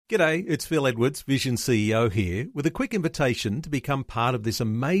G'day, it's Phil Edwards, Vision CEO here, with a quick invitation to become part of this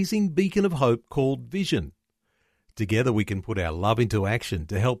amazing beacon of hope called Vision. Together we can put our love into action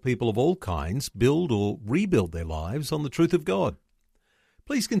to help people of all kinds build or rebuild their lives on the truth of God.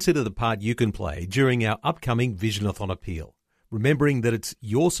 Please consider the part you can play during our upcoming Visionathon appeal, remembering that it's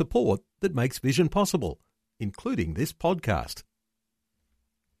your support that makes Vision possible, including this podcast.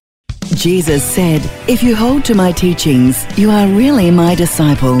 Jesus said, "If you hold to my teachings, you are really my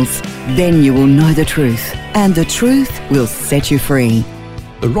disciples. Then you will know the truth, and the truth will set you free."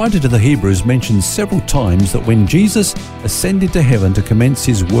 The writer to the Hebrews mentions several times that when Jesus ascended to heaven to commence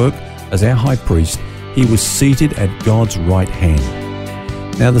his work as our high priest, he was seated at God's right hand.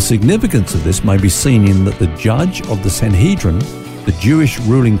 Now, the significance of this may be seen in that the judge of the Sanhedrin, the Jewish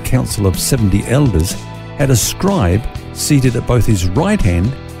ruling council of 70 elders, had a scribe seated at both his right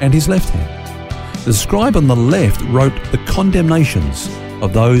hand and his left hand. The scribe on the left wrote the condemnations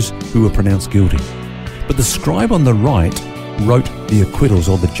of those who were pronounced guilty, but the scribe on the right wrote the acquittals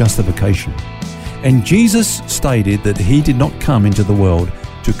or the justification. And Jesus stated that he did not come into the world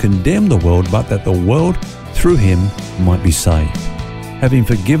to condemn the world, but that the world through him might be saved. Having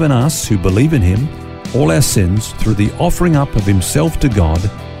forgiven us who believe in him all our sins through the offering up of himself to God,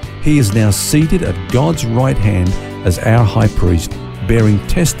 he is now seated at God's right hand as our high priest, bearing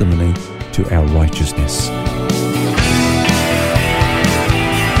testimony to our righteousness.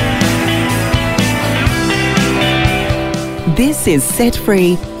 This is Set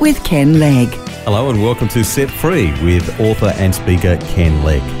Free with Ken Legg. Hello and welcome to Set Free with author and speaker Ken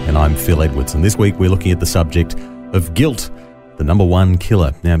Legg. And I'm Phil Edwards, and this week we're looking at the subject of guilt, the number one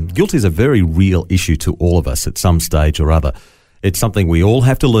killer. Now, guilt is a very real issue to all of us at some stage or other. It's something we all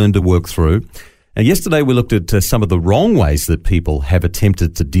have to learn to work through. And yesterday we looked at some of the wrong ways that people have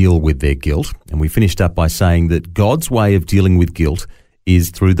attempted to deal with their guilt. And we finished up by saying that God's way of dealing with guilt is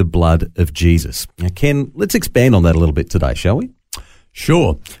through the blood of Jesus. Now, Ken, let's expand on that a little bit today, shall we?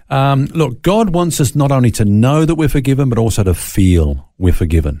 Sure. Look, God wants us not only to know that we're forgiven, but also to feel we're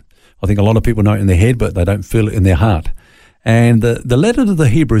forgiven. I think a lot of people know it in their head, but they don't feel it in their heart. And the letter to the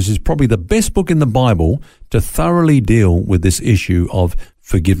Hebrews is probably the best book in the Bible to thoroughly deal with this issue of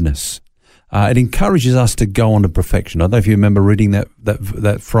forgiveness. It encourages us to go on to perfection. I don't know if you remember reading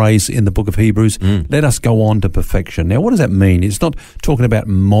that phrase in the book of Hebrews, let us go on to perfection. Now, what does that mean? It's not talking about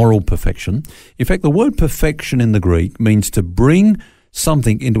moral perfection. In fact, the word perfection in the Greek means to bring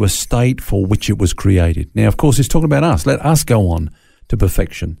something into a state for which it was created. Now, of course, it's talking about us. Let us go on to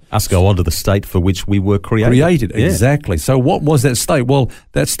perfection. Us go on to the state for which we were created. Yeah. Exactly. So what was that state? Well,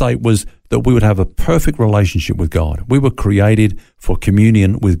 that state was that we would have a perfect relationship with God. We were created for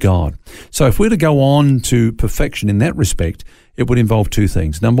communion with God. So if we're to go on to perfection in that respect, it would involve two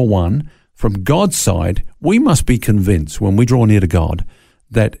things. Number one, from God's side, we must be convinced when we draw near to God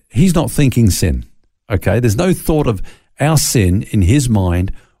that he's not thinking sin. Okay? There's no thought of our sin in his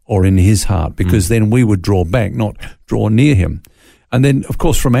mind or in his heart, because then we would draw back, not draw near him. And then, of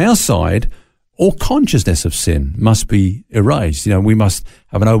course, from our side, all consciousness of sin must be erased. You know, we must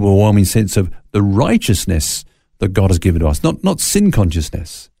have an overwhelming sense of the righteousness that God has given to us, not sin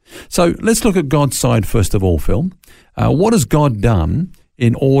consciousness. So let's look at God's side first of all, Phil. What has God done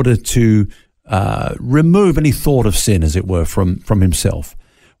in order to remove any thought of sin, as it were, from himself?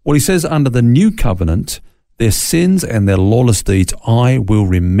 Well, he says under the new covenant, their sins and their lawless deeds I will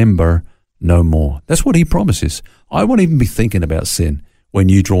remember no more. That's what he promises. I won't even be thinking about sin when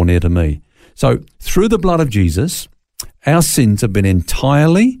you draw near to me. So through the blood of Jesus, our sins have been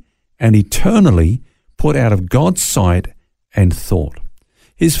entirely and eternally put out of God's sight and thought.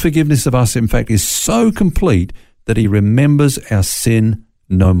 His forgiveness of us, in fact, is so complete that he remembers our sin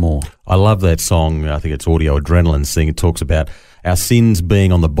no more. I love that song. I think it's Audio Adrenaline sing. It talks about our sins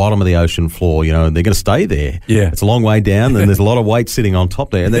being on the bottom of the ocean floor, you know, and they're going to stay there. Yeah. It's a long way down, and there's a lot of weight sitting on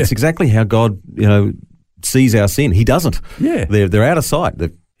top there. And that's exactly how God, you know, sees our sin. He doesn't. Yeah. They're out of sight.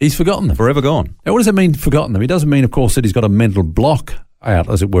 He's forgotten them. Forever gone. Now, what does it mean, forgotten them? It doesn't mean, of course, that he's got a mental block out,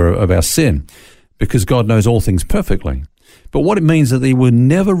 as it were, of our sin, because God knows all things perfectly. But what it means is that he will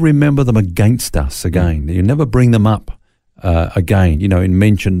never remember them against us again. He'll never bring them up again, you know, in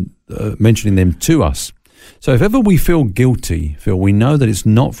mentioning them to us. So if ever we feel guilty, Phil, we know that it's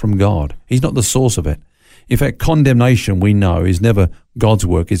not from God. He's not the source of it. In fact, condemnation, we know, is never God's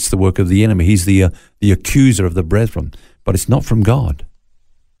work. It's the work of the enemy. He's the accuser of the brethren. But it's not from God.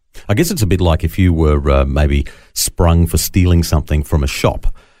 I guess it's a bit like if you were maybe sprung for stealing something from a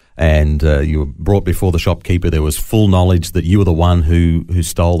shop, and you were brought before the shopkeeper. There was full knowledge that you were the one who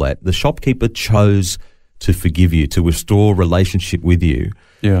stole that. The shopkeeper chose to forgive you, to restore relationship with you.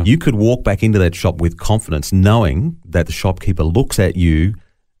 Yeah. You could walk back into that shop with confidence, knowing that the shopkeeper looks at you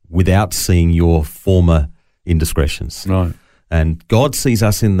without seeing your former indiscretions. Right. And God sees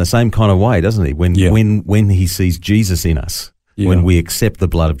us in the same kind of way, doesn't he? When he sees Jesus in us, when we accept the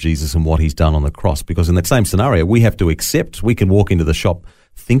blood of Jesus and what he's done on the cross. Because in that same scenario, we have to accept, we can walk into the shop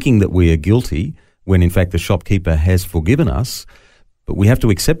thinking that we are guilty when in fact the shopkeeper has forgiven us, but we have to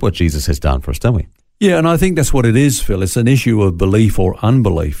accept what Jesus has done for us, don't we? Yeah, and I think that's what it is, Phil. It's an issue of belief or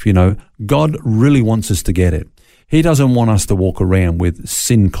unbelief. You know, God really wants us to get it. He doesn't want us to walk around with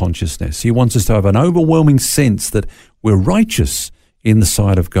sin consciousness. He wants us to have an overwhelming sense that we're righteous in the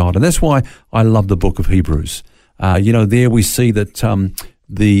sight of God. And that's why I love the book of Hebrews. There we see that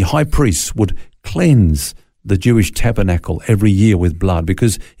the high priests would cleanse the Jewish tabernacle every year with blood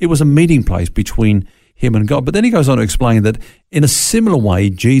because it was a meeting place between him and God. But then he goes on to explain that in a similar way,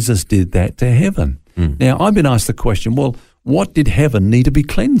 Jesus did that to heaven. Now, I've been asked the question, well, what did heaven need to be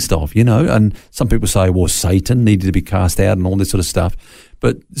cleansed of, And some people say, well, Satan needed to be cast out and all this sort of stuff.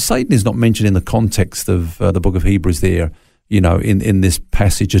 But Satan is not mentioned in the context of the book of Hebrews there, in this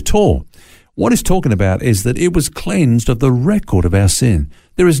passage at all. What it's talking about is that it was cleansed of the record of our sin.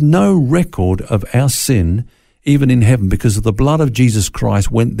 There is no record of our sin even in heaven because of the blood of Jesus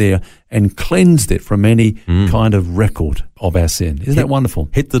Christ went there and cleansed it from any kind of record of our sin. Isn't that wonderful?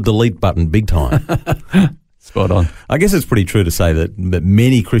 Hit the delete button big time. Spot on. I guess it's pretty true to say that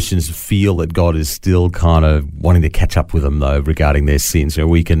many Christians feel that God is still kind of wanting to catch up with them, though, regarding their sins.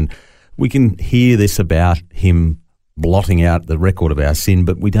 We can hear this about him blotting out the record of our sin,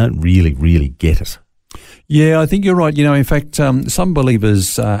 but we don't really get it. Yeah, I think you're right. In fact, some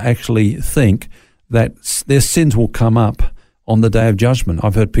believers actually think that their sins will come up on the day of judgment.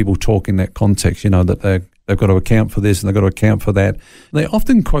 I've heard people talk in that context, that they've got to account for this and they've got to account for that. They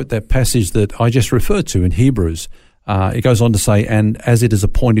often quote that passage that I just referred to in Hebrews. It goes on to say, and as it is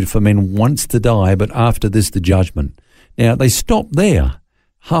appointed for men once to die, but after this the judgment. Now, they stop there.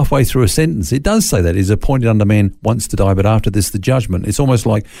 Halfway through a sentence, it does say that it is appointed unto man once to die, but after this the judgment. It's almost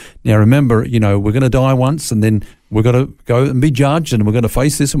like, now remember, we're going to die once and then we're going to go and be judged and we're going to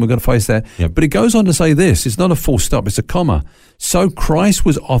face this and we're going to face that. Yep. But it goes on to say this, it's not a full stop, it's a comma. So Christ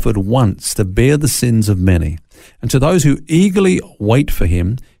was offered once to bear the sins of many. And to those who eagerly wait for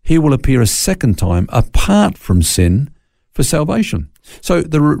him, he will appear a second time apart from sin for salvation. So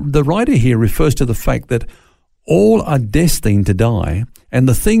the writer here refers to the fact that all are destined to die. And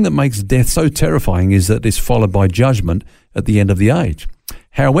the thing that makes death so terrifying is that it's followed by judgment at the end of the age.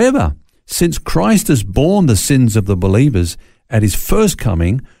 However, since Christ has borne the sins of the believers at his first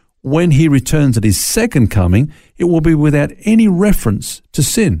coming, when he returns at his second coming, it will be without any reference to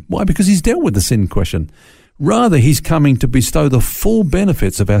sin. Why? Because he's dealt with the sin question. Rather, he's coming to bestow the full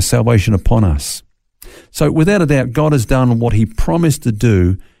benefits of our salvation upon us. So without a doubt, God has done what he promised to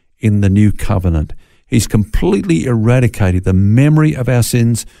do in the new covenant. He's completely eradicated the memory of our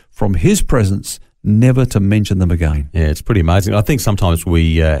sins from his presence, never to mention them again. Yeah, it's pretty amazing. I think sometimes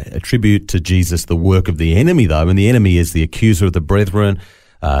we attribute to Jesus the work of the enemy, though, and the enemy is the accuser of the brethren.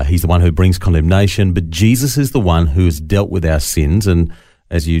 He's the one who brings condemnation, but Jesus is the one who has dealt with our sins, and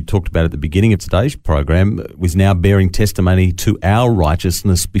as you talked about at the beginning of today's program, was now bearing testimony to our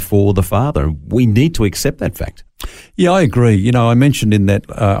righteousness before the Father. We need to accept that fact. Yeah, I agree. I mentioned in that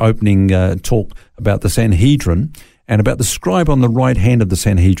opening talk about the Sanhedrin and about the scribe on the right hand of the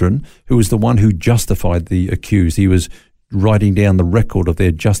Sanhedrin, who was the one who justified the accused. He was writing down the record of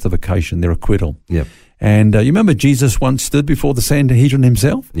their justification, their acquittal. Yep. And you remember Jesus once stood before the Sanhedrin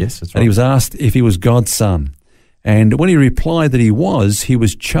himself? Yes, that's right. And he was asked if he was God's son. And when he replied that he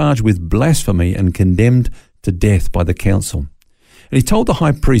was charged with blasphemy and condemned to death by the council. And he told the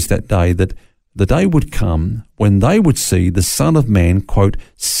high priest that day that the day would come when they would see the Son of Man, quote,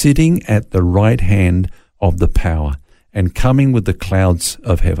 sitting at the right hand of the power and coming with the clouds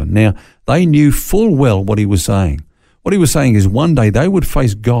of heaven. Now, they knew full well what he was saying. What he was saying is one day they would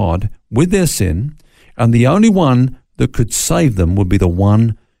face God with their sin, and the only one that could save them would be the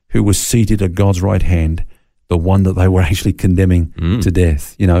one who was seated at God's right hand, the one that they were actually condemning to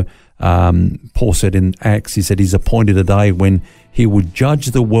death. Paul said in Acts, he said he's appointed a day when he would judge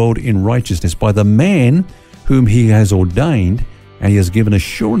the world in righteousness by the man whom he has ordained, and he has given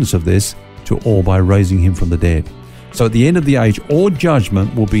assurance of this to all by raising him from the dead. So at the end of the age, all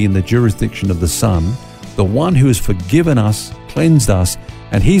judgment will be in the jurisdiction of the Son, the one who has forgiven us, cleansed us,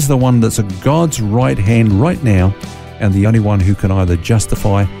 and he's the one that's at God's right hand right now, and the only one who can either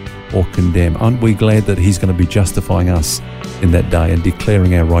justify or condemn. Aren't we glad that he's going to be justifying us in that day and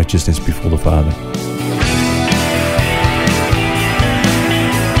declaring our righteousness before the Father?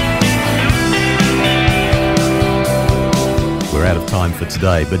 We're out of time for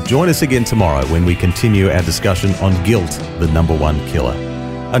today, but join us again tomorrow when we continue our discussion on guilt, the number one killer.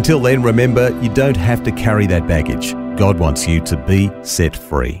 Until then, remember, you don't have to carry that baggage. God wants you to be set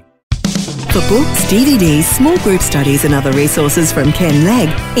free. For books, DVDs, small group studies and other resources from Ken Legg,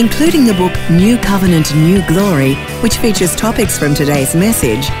 including the book New Covenant, New Glory, which features topics from today's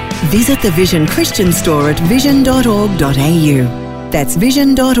message, visit the Vision Christian store at vision.org.au. That's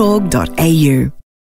vision.org.au.